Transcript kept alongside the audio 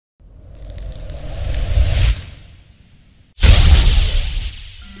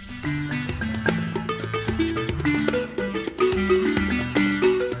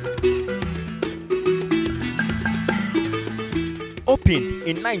opened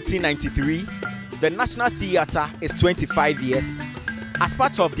in 1993, the National Theatre is 25 years. As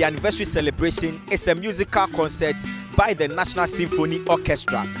part of the anniversary celebration is a musical concert by the National Symphony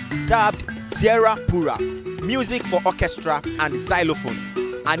Orchestra dubbed Tierra Pura, Music for Orchestra and Xylophone,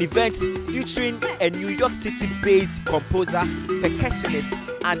 an event featuring a New York City-based composer, percussionist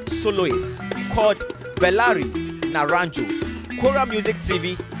and soloist called Valerie Naranjo. Kora Music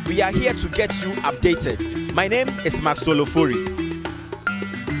TV, we are here to get you updated. My name is Max Solofori.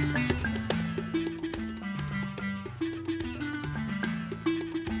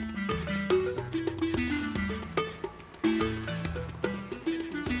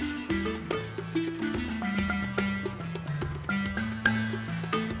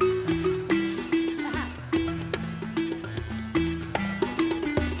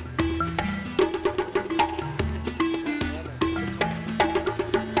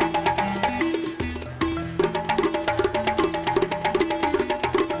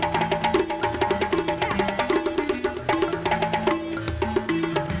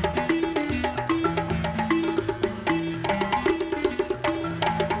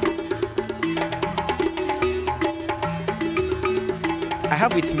 I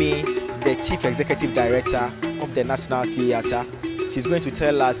have with me the Chief Executive Director of the National Theatre. She's going to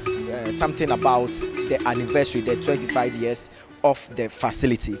tell us something about the anniversary, the 25 years of the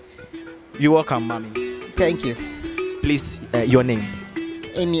facility. You're welcome, Mami. Thank you. Please, your name?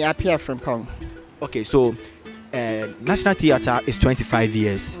 Amy Apia from Pong. Okay, so National Theatre is 25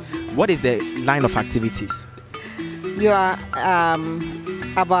 years. What is the line of activities? You are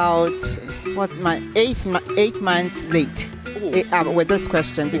about 8 months late with this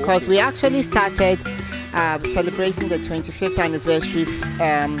question, because we actually started celebrating the 25th anniversary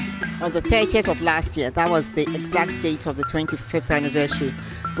on the 30th of last year. That was the exact date of the 25th anniversary,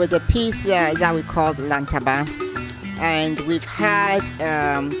 with a piece that we called Lantaba. And we've had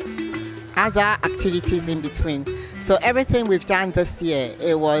other activities in between. So everything we've done this year,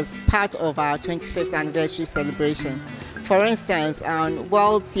 it was part of our 25th anniversary celebration. For instance, on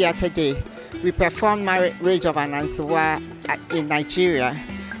World Theatre Day, we performed Marriage of Anansiwa in Nigeria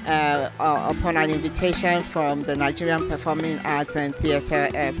upon an invitation from the Nigerian Performing Arts and Theatre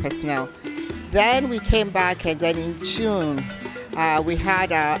personnel. Then we came back, and then in June, we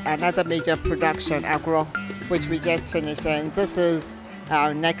had another major production, Agro, which we just finished, and this is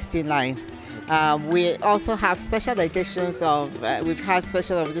next in line. We also have special editions of, we've had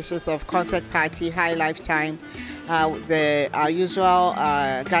special editions of Concert Party, High Lifetime. Our usual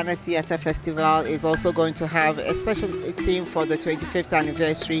Ghana Theatre Festival is also going to have a special theme for the 25th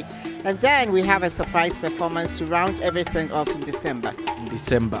anniversary. And then we have a surprise performance to round everything off in December. In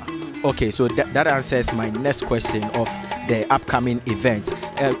December. Okay, so that answers my next question of the upcoming events.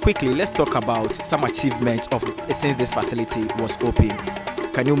 Quickly, let's talk about some achievements of since this facility was open.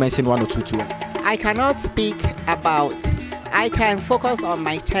 Can you mention one or two to us? I cannot speak about. I can focus on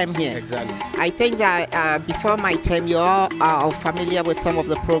my term here. Exactly. I think that before my term, you all are familiar with some of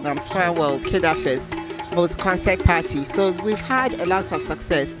the programs, Fire World, Kida Fest, most Concert Party. So we've had a lot of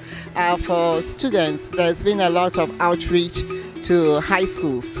success. For students, there's been a lot of outreach to high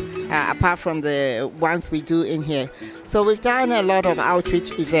schools, apart from the ones we do in here. So we've done a lot of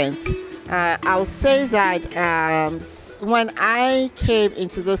outreach events. I'll say that when I came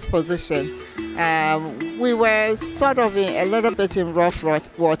into this position, we were sort of a little bit in rough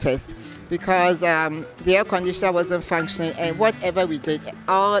waters, because the air conditioner wasn't functioning, and whatever we did,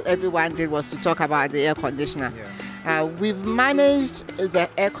 all everyone did was to talk about the air conditioner. Yeah. We've managed the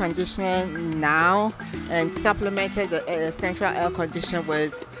air conditioner now and supplemented the central air conditioner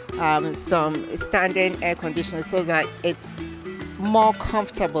with some standing air conditioner so that it's more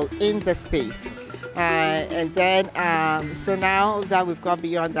comfortable in the space. And then, so now that we've gone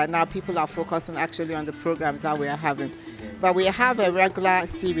beyond that, now people are focusing actually on the programs that we are having. But we have a regular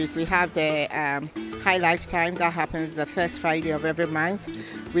series. We have the High Lifetime that happens the first Friday of every month.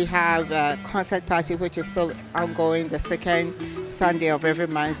 We have a Concert Party, which is still ongoing, the second Sunday of every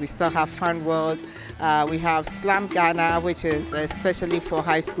month. We still have Fun World. We have Slam Ghana, which is especially for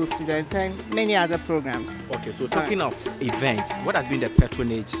high school students, and many other programs. Okay, so talking of events, what has been the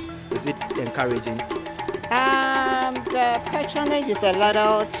patronage? Is it encouraging? The patronage is a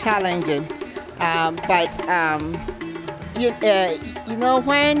little challenging, but you know,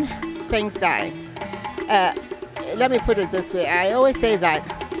 when things die, let me put it this way. I always say that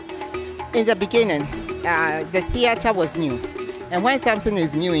in the beginning, the theater was new. And when something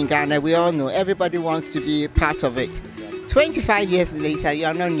is new in Ghana, we all know everybody wants to be part of it. Exactly. 25 years later, you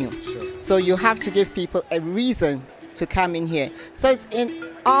are not new. Sure. So you have to give people a reason to come in here. So it's in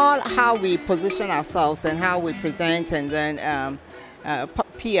all how we position ourselves and how we present, and then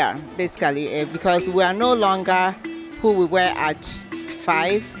PR, basically, because we are no longer who we were at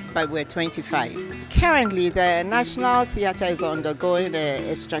 5, but we're 25. Currently, the National Theatre is undergoing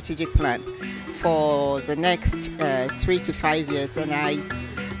a strategic plan for the next 3 to 5 years, and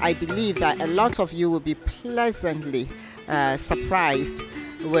I believe that a lot of you will be pleasantly surprised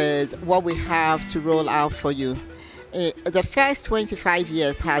with what we have to roll out for you. The first 25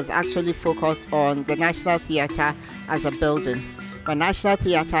 years has actually focused on the National Theatre as a building, but National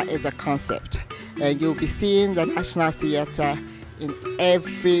Theatre is a concept, and you'll be seeing the National Theatre in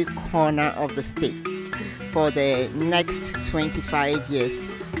every corner of the state for the next 25 years.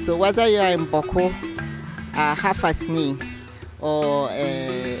 So whether you're in Boko, Hafasni, or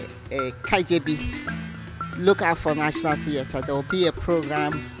Kajebi, look out for National Theatre. There will be a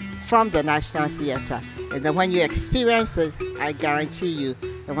program from the National Theatre, and then when you experience it, I guarantee you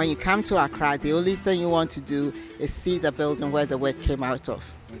that when you come to Accra, the only thing you want to do is see the building where the work came out of.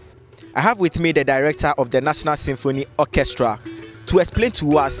 I have with me the director of the National Symphony Orchestra to explain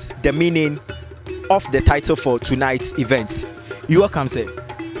to us the meaning of the title for tonight's event. You're welcome, sir.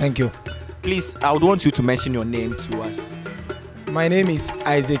 Thank you. Please, I would want you to mention your name to us. My name is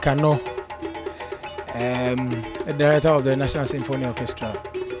Isaac Ano, the director of the National Symphony Orchestra.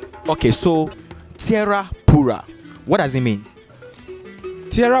 Okay, so Tierra Pura, what does it mean?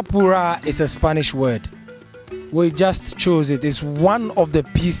 Tierra Pura is a Spanish word. We just chose it. It's one of the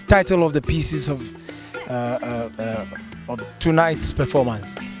title of the pieces of tonight's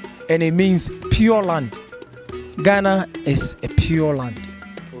performance, and it means pure land. Ghana is a pure land.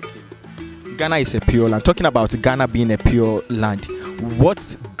 Okay. Ghana is a pure land. Talking about Ghana being a pure land,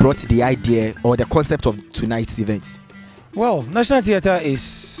 what brought the idea or the concept of tonight's event? Well, National Theatre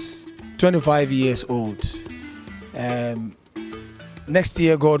is 25 years old. Next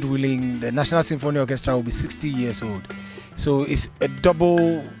year, God willing, the National Symphony Orchestra will be 60 years old. So it's a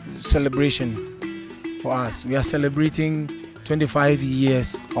double celebration for us. We are celebrating 25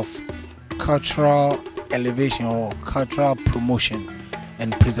 years of cultural elevation or cultural promotion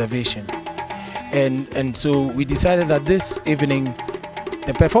and preservation. And so we decided that this evening,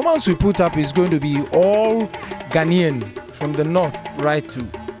 the performance we put up is going to be all Ghanaian from the north right to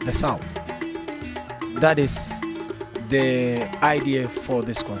the south. That is the idea for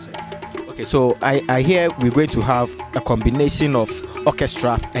this concert. Okay, so I hear we're going to have a combination of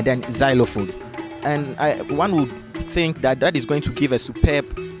orchestra and then xylophone, and one would think that is going to give a superb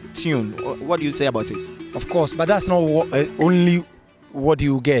tune. What do you say about it? Of course, but that's not only what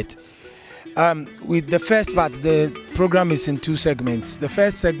you get. With the first part, the program is in 2 segments. The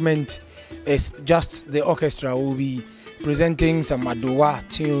first segment is just the orchestra. We'll be presenting some Adowa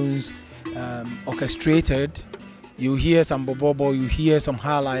tunes, orchestrated. You hear some Bobobo, you hear some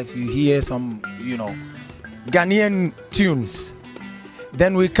High Life, you hear some, Ghanaian tunes.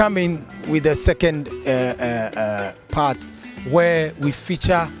 Then we come in with the second part where we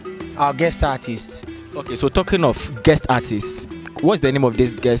feature our guest artists. Okay, so talking of guest artists, what's the name of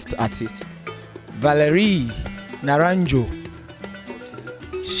this guest artist? Valerie Naranjo.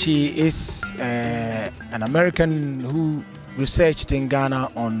 She is an American who researched in Ghana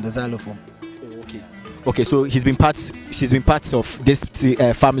on the xylophone. Okay, so she's been part of this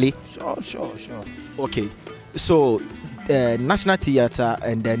family. Sure. Okay, so National Theatre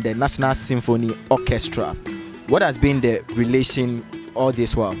and then the National Symphony Orchestra. What has been the relation all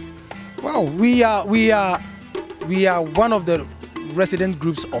this while? Well, we are one of the resident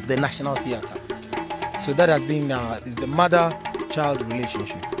groups of the National Theatre. So that has been is the mother-child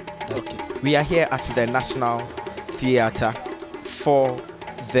relationship. Okay. We are here at the National Theatre for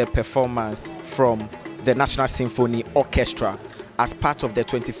the performance from the National Symphony Orchestra as part of the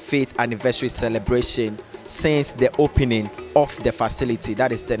 25th anniversary celebration since the opening of the facility,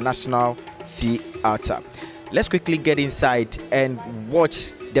 that is the National Theatre. Let's quickly get inside and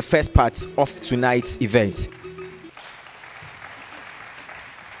watch the first part of tonight's event.